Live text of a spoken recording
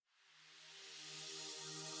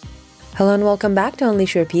Hello and welcome back to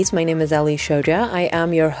Unleash Your Peace. My name is Ellie Shoja. I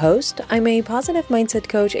am your host. I'm a positive mindset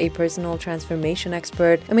coach, a personal transformation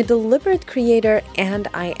expert. I'm a deliberate creator, and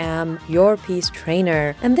I am your peace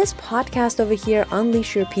trainer. And this podcast over here,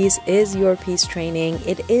 Unleash Your Peace, is your peace training.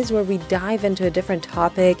 It is where we dive into a different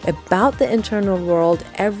topic about the internal world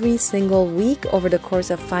every single week over the course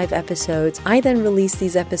of 5 episodes. I then release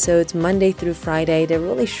these episodes Monday through Friday. They're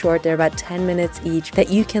really short. They're about 10 minutes each that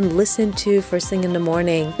you can listen to first thing in the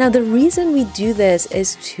morning. Now, the reason we do this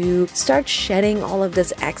is to start shedding all of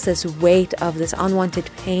this excess weight of this unwanted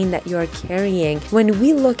pain that you're carrying. When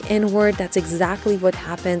we look inward, that's exactly what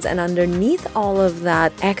happens. And underneath all of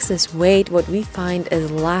that excess weight, what we find is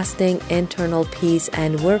lasting internal peace,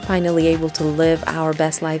 and we're finally able to live our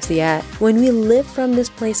best lives yet. When we live from this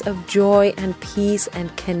place of joy and peace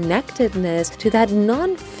and connectedness to that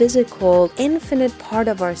non-physical, infinite part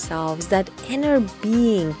of ourselves, that inner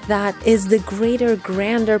being that is the greater,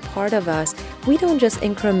 grander part of us, we don't just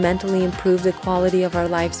incrementally improve the quality of our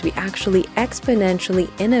lives, we actually exponentially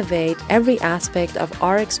innovate every aspect of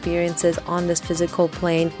our experiences on this physical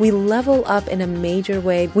plane. We level up in a major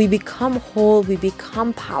way. We become whole, we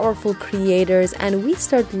become powerful creators, and we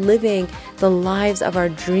start living the lives of our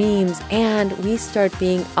dreams, and we start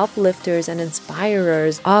being uplifters and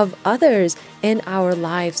inspirers of others in our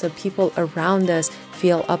lives, so people around us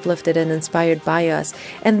feel uplifted and inspired by us.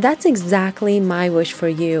 And that's exactly my wish for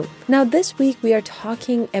you. Now, this week we are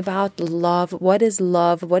talking about love. What is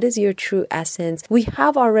love? What is your true essence? We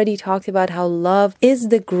have already talked about how love is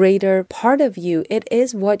the greater part of you. It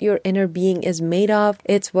is what your inner being is made of.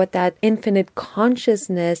 It's what that infinite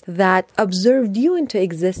consciousness that observed you into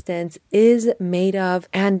existence is made of.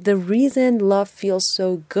 And the reason love feels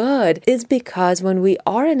so good is because when we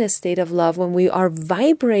are in a state of love, when we are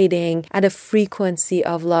vibrating at a frequency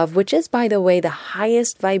of love, which is, by the way, the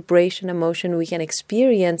highest vibration emotion we can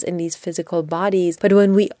experience in these physical bodies. But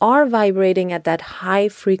when we are vibrating at that high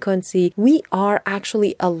frequency, we are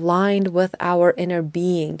actually aligned with our inner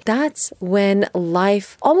being. That's when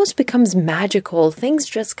life almost becomes magical. Things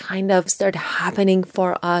just kind of start happening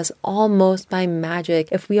for us almost by magic.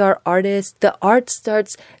 If we are artists, the art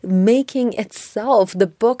starts making itself. The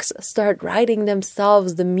books start writing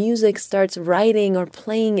themselves. The music starts writing or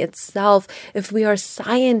playing itself. If we are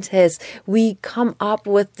scientists, we come up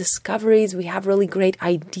with discoveries. We have really great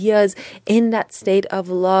ideas in that state of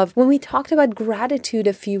love. When we talked about gratitude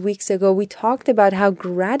a few weeks ago, we talked about how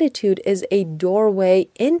gratitude is a doorway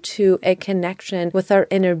into a connection with our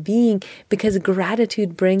inner being, because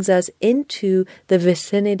gratitude brings us into the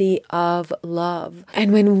vicinity of love.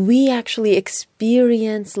 And when we actually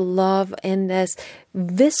experience love in this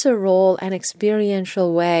visceral and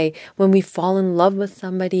experiential way, when we fall in love with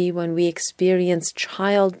somebody, when we experience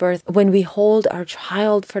childbirth, when we hold our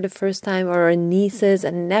child for the first time, or our nieces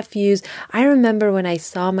and nephews. I remember when I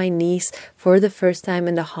saw my niece for the first time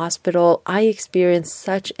in the hospital, I experienced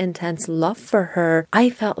such intense love for her. I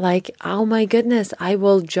felt like, oh my goodness, I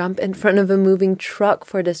will jump in front of a moving truck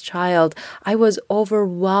for this child. I was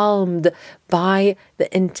overwhelmed by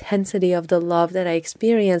the intensity of the love that I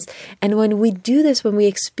experienced. And when we do this, when we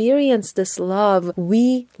experience this love,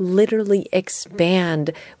 we literally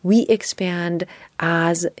expand. We expand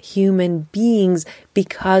as human beings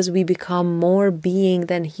because we become more being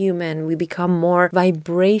than human. We become more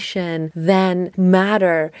vibration than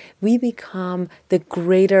matter. We become the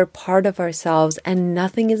greater part of ourselves, and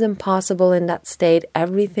nothing is impossible in that state.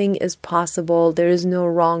 Everything is possible. There is no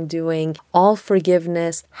wrongdoing. All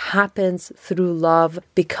forgiveness happens through love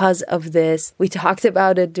because of this. We talked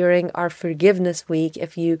about it during our forgiveness week.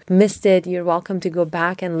 If you missed it, you're welcome to go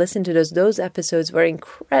back and listen to those. Those episodes were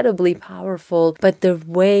incredibly powerful. But the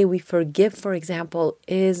way we forgive, for example,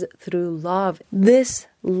 is through love. This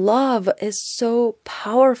love is so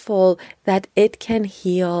powerful that it can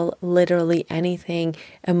heal literally anything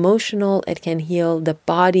emotional. It can heal the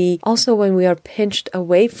body. Also, when we are pinched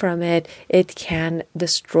away from it, it can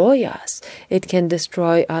destroy us. It can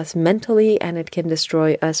destroy us mentally, and it can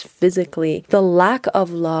destroy us physically. The lack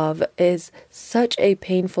of love is such a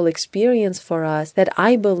painful experience for us that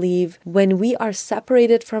I believe when we are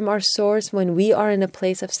separated from our source, when we are in a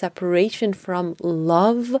place of separation from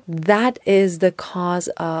love, that is the cause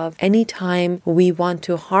of any time we want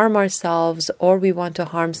to harm ourselves or we want to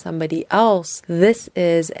harm somebody else. This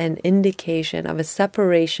is an indication of a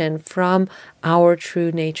separation from our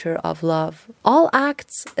true nature of love. All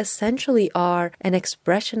acts essentially are an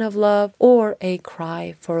expression of love or a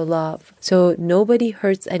cry for love. So nobody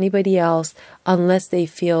hurts anybody else unless they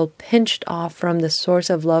feel pinched off from the source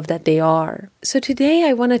of love that they are. So today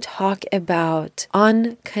I want to talk about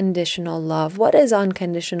unconditional love. What is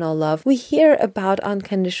unconditional love? We hear about unconditional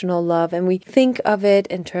unconditional love and we think of it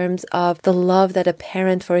in terms of the love that a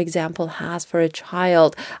parent, for example, has for a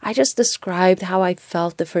child. I just described how I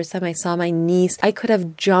felt the first time I saw my niece. I could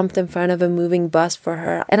have jumped in front of a moving bus for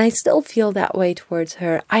her, and I still feel that way towards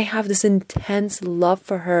her. I have this intense love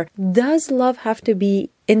for her. Does love have to be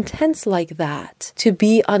intense like that to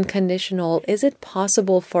be unconditional? Is it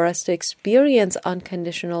possible for us to experience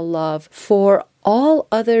unconditional love for all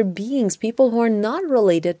other beings, people who are not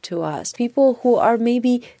related to us, people who are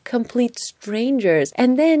maybe complete strangers?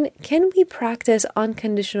 And then can we practice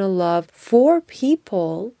unconditional love for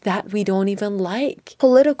people that we don't even like?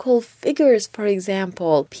 Political figures, for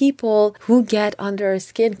example, people who get under our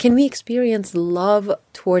skin. Can we experience love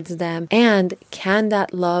towards them? And can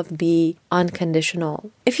that love be unconditional?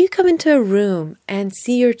 If you come into a room and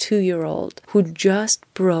see your 2-year-old who just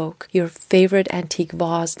broke your favorite antique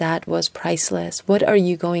vase that was priceless, what are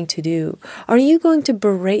you going to do? Are you going to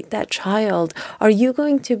berate that child? Are you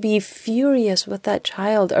going to be furious with that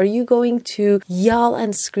child? Are you going to yell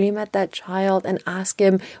and scream at that child and ask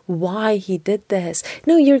him why he did this?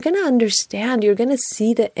 No, you're going to understand. You're going to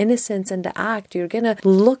see the innocence in the act. You're going to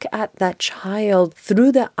look at that child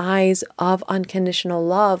through the eyes of unconditional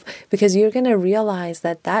love, because you're going to realize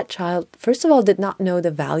that that child, first of all, did not know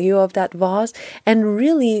the value of that vase. And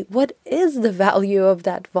really, what is the value of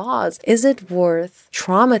that vase? Is it worth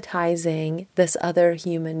traumatizing this other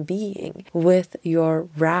human being with your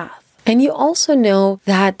wrath? And you also know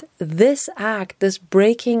that this act, this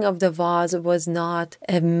breaking of the vase, was not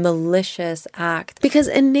a malicious act, because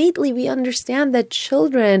innately we understand that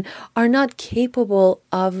children are not capable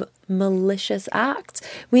of malicious acts.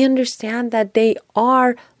 We understand that they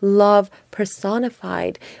are love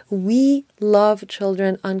personified. We love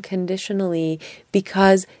children unconditionally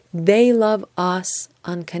because they love us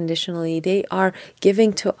unconditionally. They are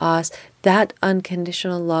giving to us that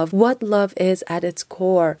unconditional love, what love is at its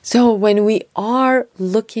core. So when we are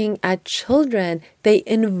looking at children, they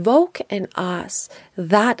invoke in us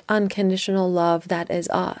that unconditional love that is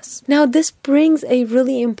us. Now, this brings a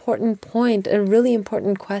really important point, a really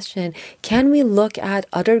important question. Can we look at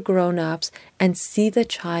other grown-ups and see the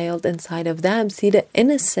child inside of them, see the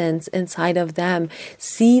innocence inside of them,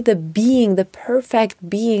 see the being, the perfect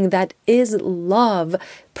being that is love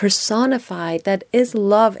personified, that is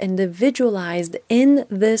love individualized in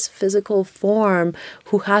this physical form,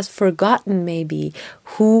 who has forgotten maybe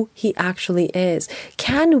who he actually is?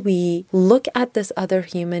 Can we look at this other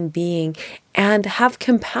human being and have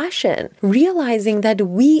compassion, realizing that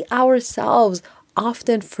we ourselves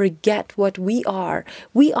often forget what we are.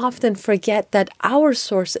 We often forget that our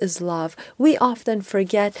source is love. We often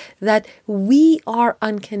forget that we are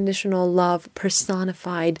unconditional love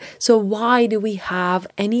personified. So why do we have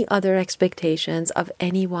any other expectations of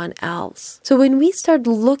anyone else? So when we start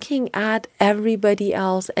looking at everybody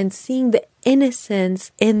else and seeing the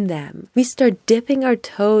innocence in them, we start dipping our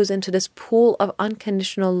toes into this pool of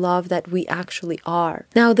unconditional love that we actually are.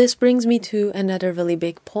 Now, this brings me to another really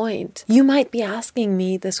big point. You might be asking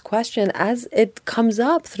me this question as it comes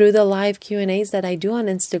up through the live Q&As that I do on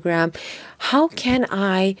Instagram. How can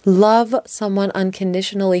I love someone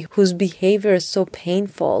unconditionally whose behavior is so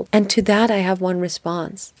painful? And to that, I have one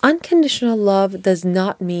response. Unconditional love does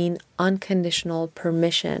not mean unconditional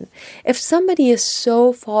permission. If somebody is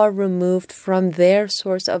so far removed from their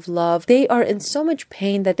source of love, they are in so much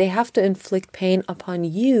pain that they have to inflict pain upon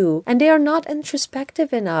you, and they are not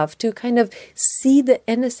introspective enough to kind of see the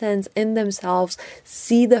innocence in themselves,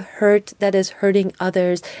 see the hurt that is hurting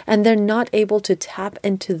others, and they're not able to tap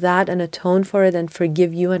into that and atone for it and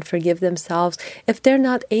forgive you and forgive themselves. If they're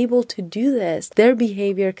not able to do this, their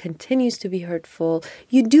behavior continues to be hurtful.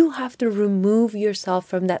 You do have to remove yourself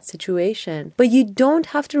from that situation. But you don't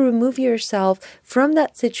have to remove yourself from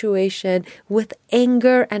that situation with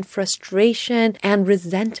anger and frustration and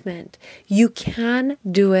resentment. You can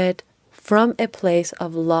do it from a place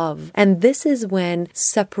of love. And this is when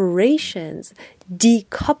separations,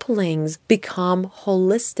 decouplings become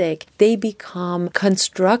holistic. They become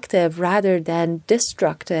constructive rather than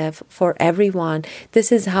destructive for everyone.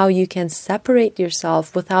 This is how you can separate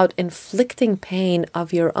yourself without inflicting pain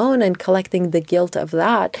of your own and collecting the guilt of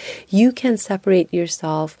that. You can separate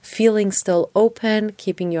yourself feeling still open,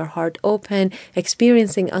 keeping your heart open,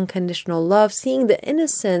 experiencing unconditional love, seeing the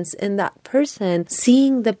innocence in that person,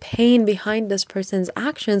 seeing the pain behind this person's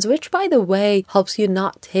actions, which, by the way, helps you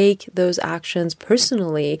not take those actions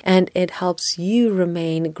personally, and it helps you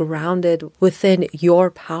remain grounded within your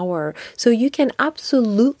power. So you can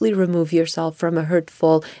absolutely remove yourself from a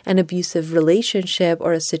hurtful and abusive relationship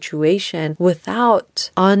or a situation without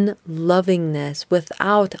unlovingness,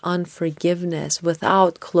 without unforgiveness,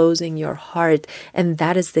 without closing your heart. And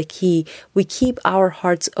that is the key. We keep our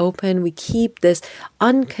hearts open. We keep this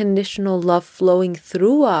unconditional love flowing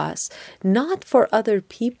through us, not for other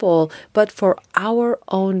people, but for our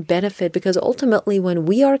own benefit. Because ultimately, when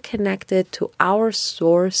we are connected to our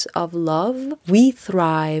source of love, we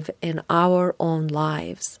thrive in our own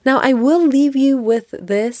lives. Now, I will leave you with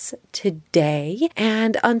this today.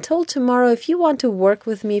 And until tomorrow, if you want to work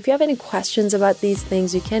with me, if you have any questions about these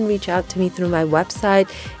things, you can reach out to me through my website.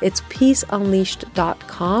 It's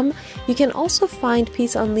peaceunleashed.com. You can also find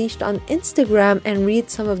Peace Unleashed on Instagram and read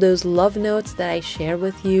some of those love notes that I share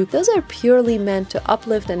with you. Those are purely meant to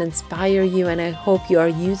uplift and inspire you, and I hope you are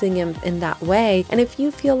using them in that way. And if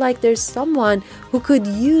you feel like there's someone who could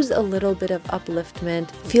use a little bit of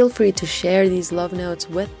upliftment, feel free to share these love notes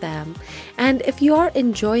with them. And if you are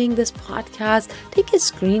enjoying this podcast, take a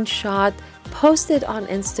screenshot, post it on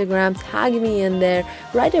Instagram, tag me in there,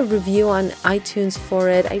 write a review on iTunes for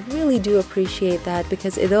it. I really do appreciate that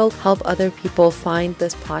because it'll help other people find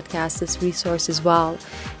this podcast, this resource as well.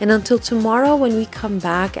 And until tomorrow, when we come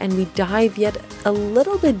back and we dive yet a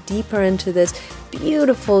little bit deeper into this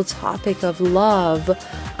beautiful topic of love,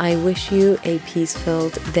 I wish you a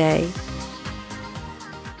peace-filled day.